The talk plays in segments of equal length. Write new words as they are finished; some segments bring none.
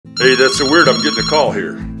Hey, that's so weird. I'm getting a call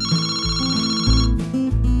here.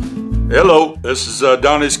 Hello, this is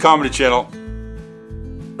Donny's comedy channel.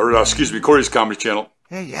 Or, excuse me, Cory's comedy channel.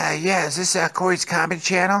 Hey, yeah, is this Cory's comedy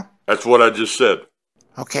channel? That's what I just said.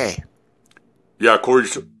 Okay. Yeah, Cory,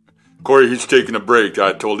 he's taking a break.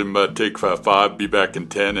 I told him take 5, be back in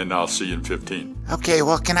 10, and I'll see you in 15. Okay,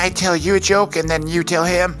 well, can I tell you a joke and then you tell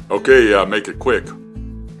him? Okay, make it quick.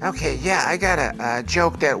 Okay, yeah, I got a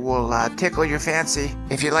joke that will tickle your fancy,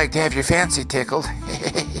 if you'd like to have your fancy tickled.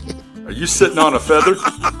 Are you sitting on a feather?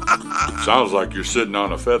 Sounds like you're sitting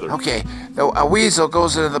on a feather. Okay, a weasel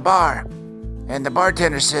goes into the bar, and the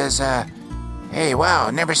bartender says, hey, wow,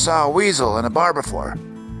 never saw a weasel in a bar before.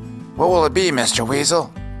 What will it be, Mr.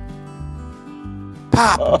 Weasel?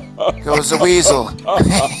 Pop goes the weasel.